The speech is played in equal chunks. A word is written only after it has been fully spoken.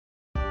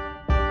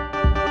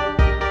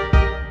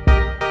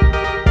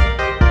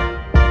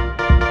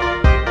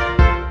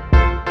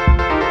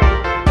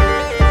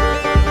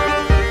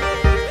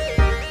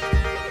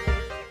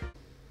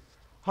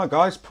Hi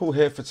guys, Paul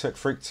here for Tech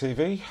Freak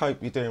TV.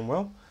 Hope you're doing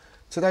well.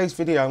 Today's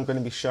video I'm going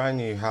to be showing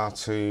you how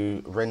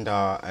to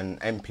render an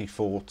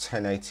Mp4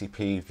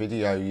 1080p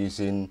video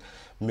using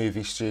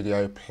Movie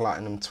Studio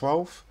Platinum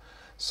 12.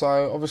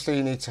 So obviously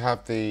you need to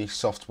have the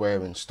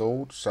software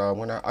installed. So I'm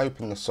going to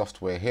open the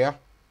software here.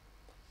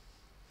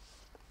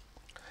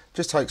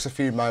 Just takes a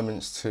few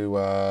moments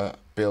to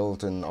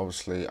build and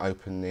obviously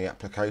open the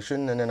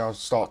application, and then I'll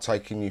start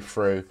taking you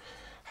through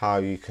how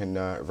you can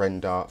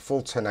render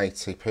full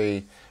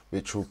 1080p,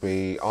 which will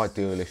be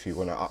ideal if you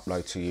want to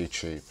upload to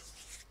YouTube.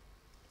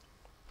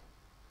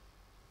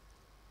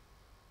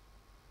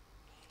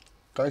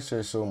 Okay, so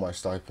it's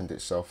almost opened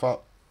itself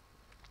up.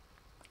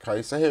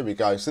 Okay, so here we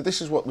go. So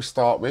this is what we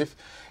start with.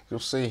 You'll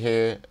see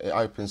here it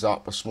opens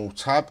up a small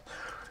tab.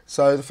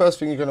 So the first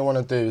thing you're going to want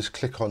to do is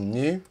click on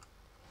New.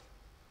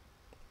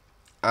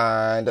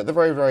 And at the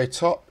very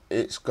top,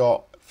 it's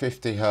got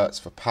 50 Hertz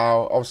for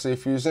power. Obviously,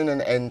 if you're using an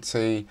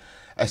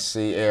NT-SC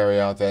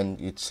area, then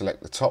you'd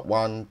select the top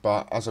one.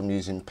 But as I'm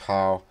using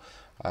PAL,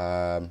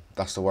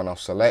 that's the one I'll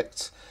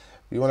select.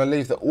 You want to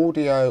leave the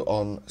audio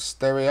on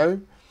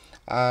stereo.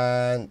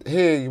 And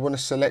here you want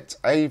to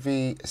select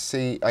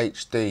AVC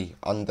HD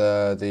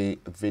under the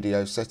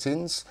video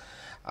settings.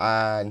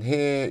 And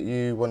here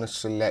you want to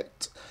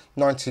select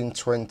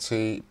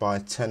 1920 by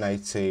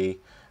 1080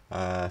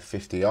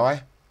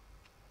 50i.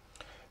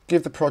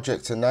 Give the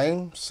project a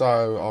name,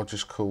 so I'll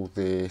just call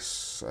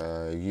this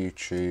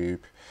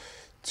YouTube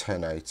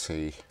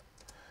 1080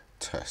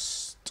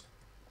 test.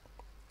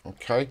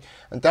 Okay,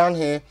 and down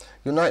here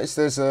you'll notice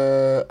there's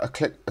a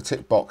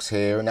tick box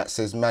here, and that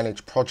says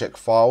manage project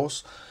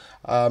files.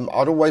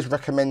 I'd always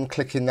recommend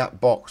clicking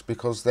that box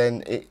because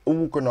then it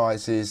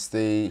organizes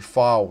the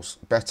files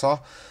better.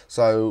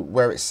 So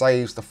where it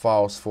saves the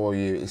files for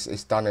you,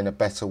 it's done in a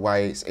better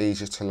way, it's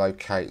easier to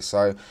locate.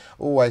 So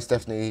always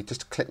definitely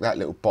just click that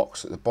little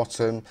box at the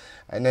bottom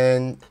and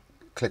then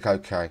click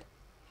OK.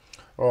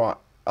 Alright,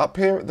 up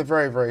here at the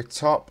very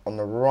top on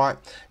the right,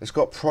 it's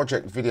got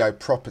project video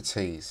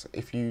properties.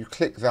 If you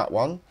click that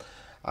one,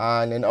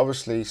 and then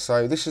obviously,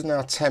 so this is now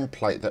a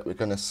template that we're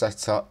going to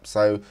set up.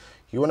 So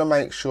you want to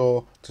make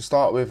sure to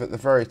start with at the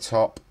very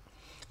top,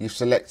 you've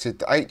selected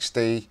the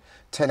HD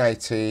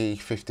 1080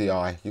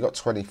 50i. You've got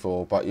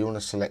 24, but you want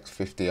to select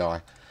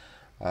 50i.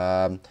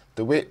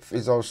 The width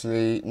is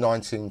obviously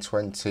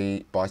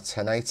 1920 by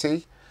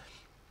 1080.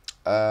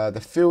 The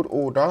field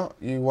order,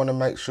 you want to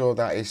make sure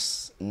that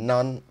is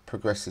none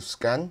progressive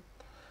scan.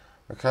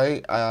 Okay,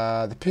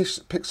 the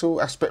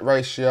pixel aspect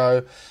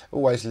ratio,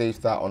 always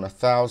leave that on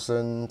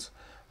 1000.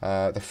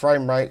 The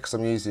frame rate, because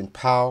I'm using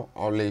PAL,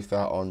 I'll leave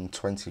that on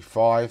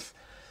 25.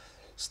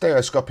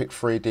 Stereoscopic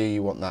 3D,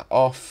 you want that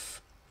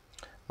off.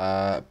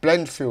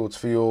 Blend fields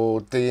for your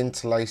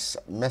deinterlace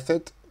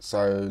method,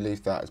 so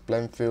leave that as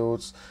blend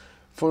fields.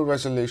 Full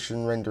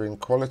resolution rendering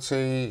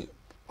quality,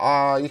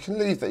 you can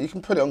leave that, you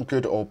can put it on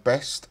good or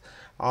best.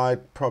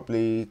 I'd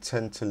probably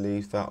tend to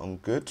leave that on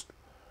good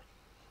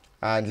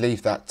and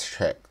leave that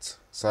checked.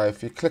 So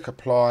if you click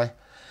apply,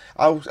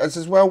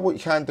 as well, what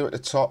you can do at the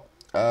top,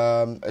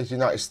 as you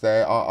notice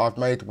there, I've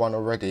made one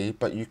already,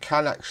 but you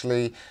can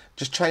actually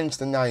just change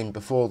the name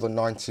before the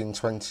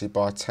 1920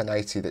 by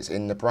 1080 that's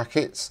in the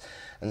brackets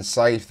and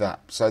save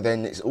that. So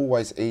then it's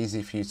always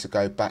easy for you to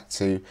go back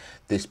to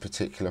this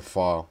particular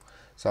file.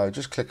 So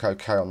just click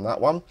OK on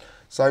that one.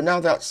 So now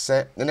that's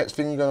set, the next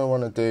thing you're going to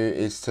want to do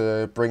is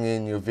to bring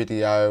in your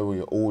video or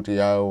your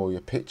audio or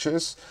your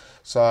pictures.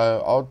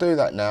 So I'll do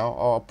that now.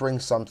 I'll bring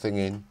something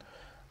in,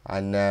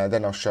 and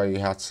then I'll show you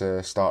how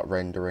to start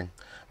rendering.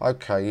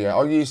 Okay, yeah,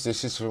 I'll use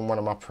this. This is from one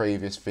of my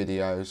previous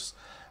videos.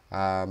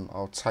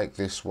 I'll take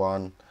this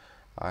one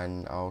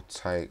and I'll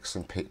take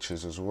some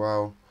pictures as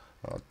well.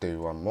 I'll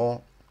do one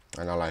more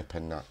and I'll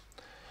open that.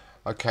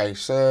 Okay,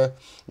 so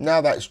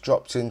now that's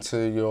dropped into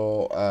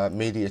your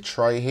media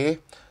tray here.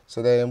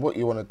 So then what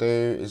you want to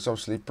do is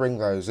obviously bring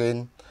those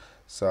in.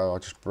 So I'll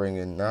just bring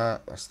in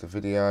that. That's the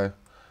video.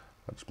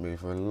 I'll just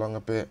move it along a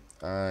bit,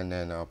 and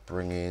then I'll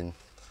bring in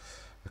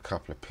a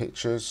couple of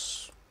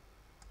pictures.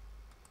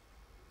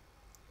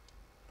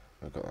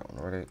 I've got that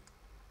one already.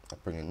 I'll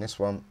bring in this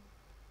one.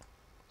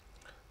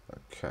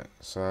 Okay,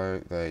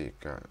 so there you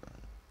go.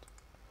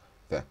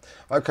 There.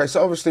 Okay,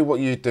 so obviously what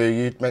you do,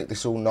 you'd make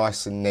this all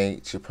nice and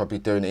neat. You're probably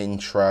doing an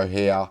intro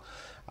here,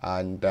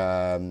 and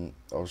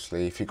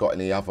obviously if you've got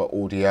any other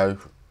audio,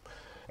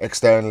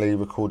 externally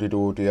recorded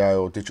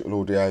audio or digital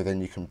audio,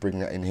 then you can bring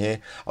that in here.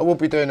 I will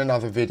be doing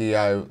another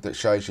video that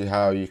shows you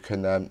how you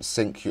can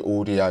sync your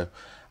audio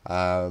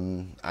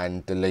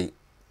and delete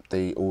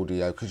the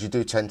audio, because you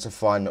do tend to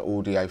find the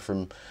audio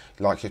from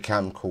like your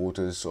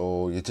camcorders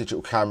or your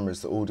digital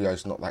cameras, the audio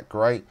is not that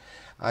great.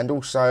 And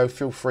also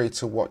feel free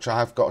to watch, I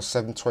have got a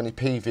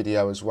 720p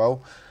video as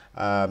well.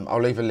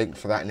 I'll leave a link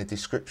for that in the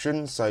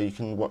description, so you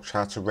can watch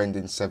how to render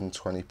in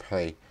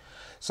 720p.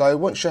 So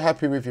once you're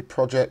happy with your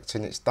project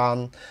and it's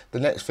done, the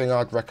next thing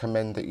I'd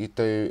recommend that you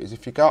do is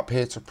if you go up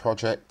here to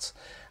project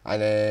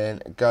and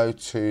then go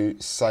to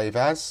save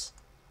as,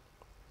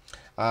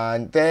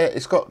 And there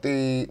it's got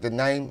the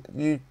name.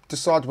 You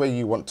decide where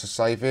you want to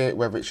save it,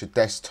 whether it's your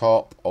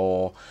desktop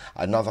or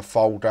another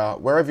folder,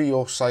 wherever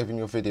you're saving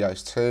your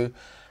videos to,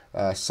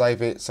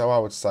 save it. So I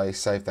would say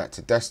save that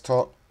to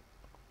desktop.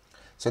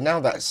 So now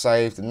that's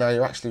saved, and now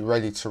you're actually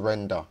ready to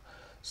render.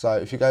 So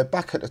if you go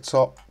back at the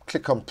top,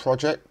 click on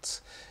project,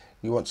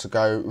 you want to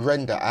go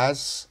render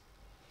as.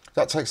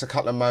 That takes a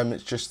couple of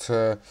moments just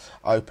to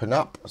open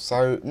up.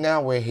 So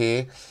now we're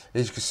here.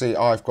 As you can see,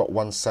 I've got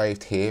one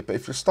saved here. But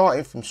if you're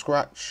starting from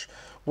scratch,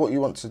 what you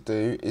want to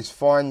do is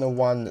find the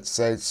one that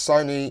says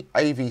Sony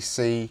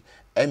AVC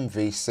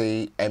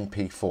MVC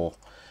Mp4,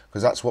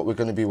 because that's what we're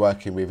going to be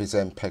working with, is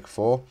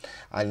Mp4.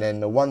 And then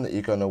the one that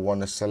you're going to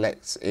want to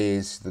select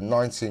is the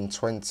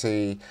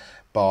 1920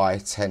 by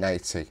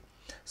 1080.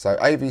 So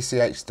AVC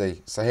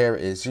HD. So here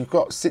it is. You've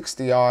got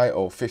 60i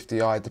or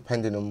 50i,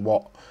 depending on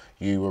what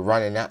you were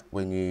running at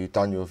when you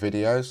done your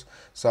videos.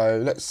 So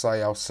let's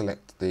say I'll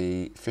select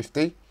the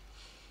 50.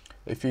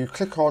 If you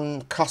click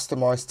on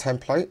customize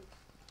template,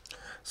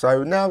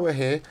 so now we're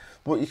here,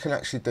 what you can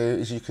actually do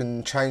is you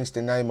can change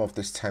the name of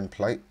this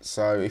template.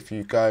 So if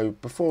you go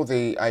before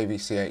the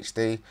AVC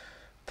HD,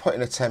 put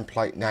in a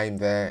template name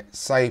there,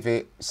 save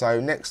it, so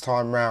next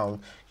time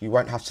round you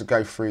won't have to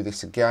go through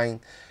this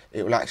again.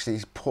 It will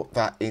actually put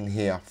that in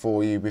here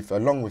for you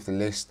along with the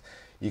list.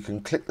 You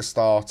can click the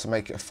star to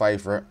make it a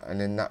favourite,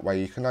 and in that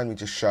way you can only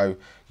just show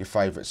your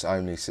favourites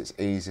only, so it's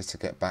easier to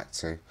get back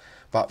to.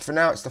 But for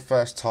now it's the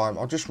first time,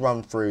 I'll just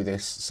run through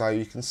this. So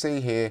you can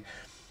see here,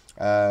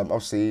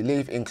 obviously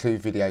leave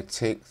include video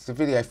ticked, the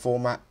video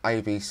format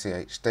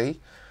AVC HD,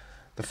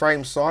 the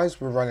frame size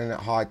we're running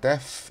at high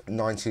def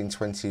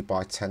 1920 by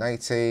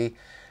 1080,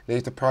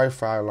 leave the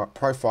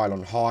profile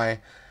on high,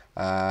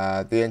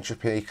 the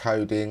entropy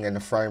coding and the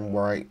frame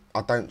rate,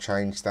 I don't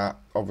change that.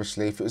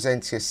 Obviously if it was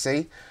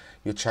NTSC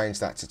you'll change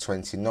that to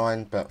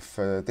 29, but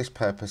for this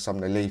purpose I'm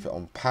going to leave it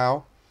on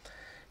PAL.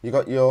 You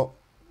got your,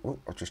 oh,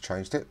 I've just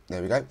changed it,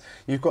 there we go.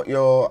 You've got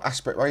your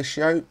aspect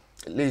ratio,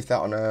 leave that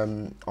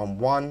on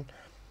 1.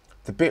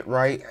 The bit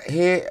rate,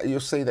 here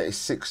you'll see that it's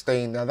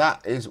 16. Now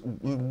that is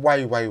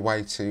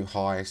way too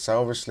high.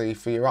 So obviously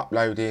for your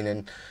uploading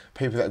and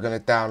people that are going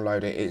to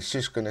download it, it's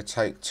just going to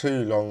take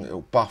too long,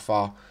 it'll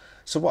buffer.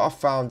 So what I've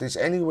found is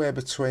anywhere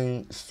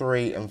between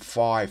 3 and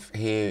 5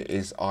 here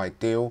is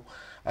ideal.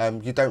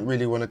 You don't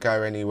really want to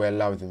go anywhere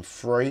lower than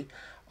 3.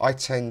 I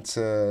tend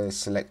to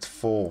select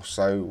 4.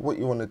 So what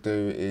you want to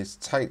do is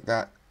take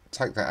that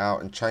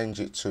out and change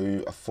it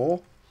to a 4.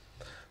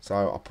 So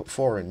I'll put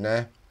 4 in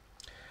there.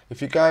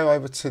 If you go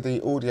over to the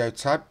audio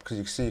tab, because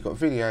you can see you've got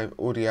video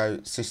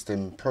audio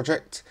system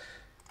project,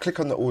 click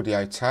on the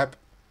audio tab,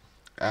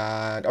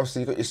 and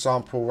obviously you've got your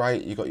sample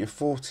rate, you've got your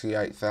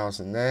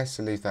 48,000 there,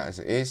 so leave that as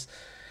it is.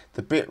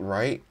 The bit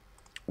rate,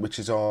 which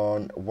is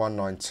on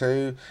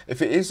 192.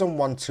 If it is on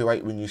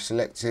 128 when you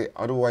select it,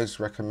 I'd always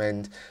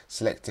recommend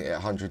select it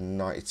at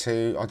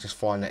 192. I just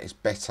find that it's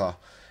better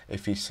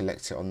if you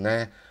select it on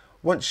there.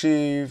 Once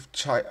you've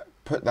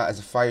put that as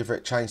a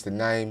favourite, change the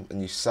name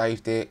and you've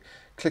saved it,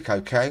 click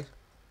OK.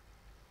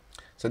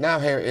 So now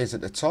here it is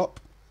at the top.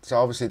 So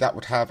obviously that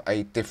would have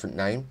a different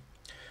name.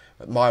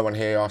 My one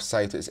here I've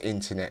saved it as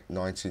Internet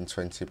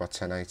 1920 by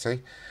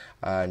 1080,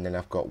 and then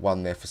I've got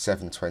one there for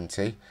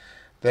 720.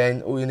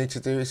 Then all you need to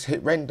do is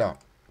hit render.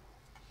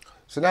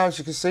 So now as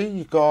you can see,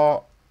 you've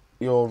got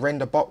your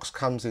render box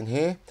comes in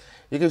here.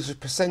 It gives you a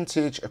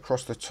percentage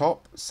across the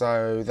top,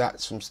 so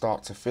that's from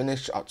start to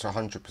finish up to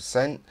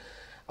 100%.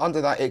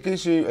 Under that it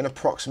gives you an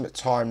approximate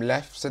time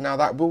left, so now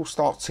that will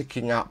start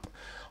ticking up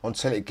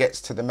until it gets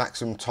to the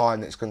maximum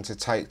time that it's going to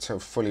take to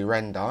fully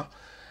render.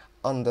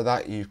 Under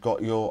that you've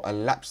got your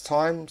elapsed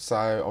time,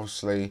 so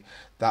obviously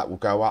that will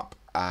go up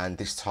and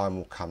this time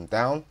will come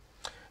down.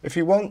 If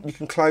you want, you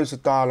can close the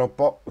dialog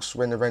box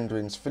when the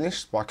rendering is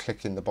finished by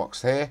clicking the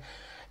box here.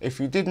 If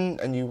you didn't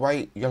and you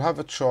wait, you'll have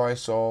a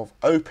choice of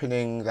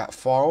opening that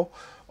file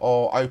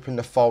or open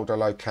the folder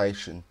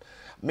location.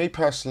 Me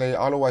personally,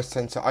 I'll always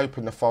tend to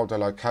open the folder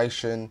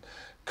location,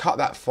 cut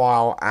that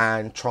file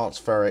and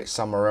transfer it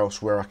somewhere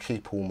else where I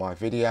keep all my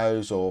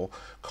videos, or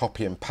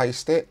copy and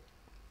paste it.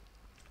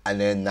 And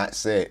then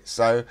that's it.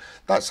 So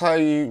that's how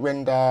you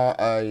render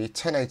a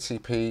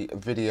 1080p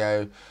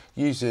video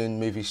using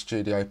Movie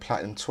Studio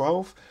Platinum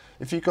 12.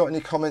 If you've got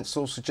any comments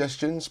or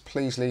suggestions,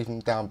 please leave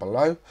them down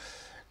below.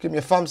 Give me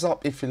a thumbs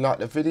up if you like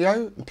the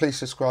video, and please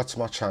subscribe to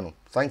my channel.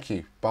 Thank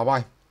you. Bye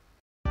bye.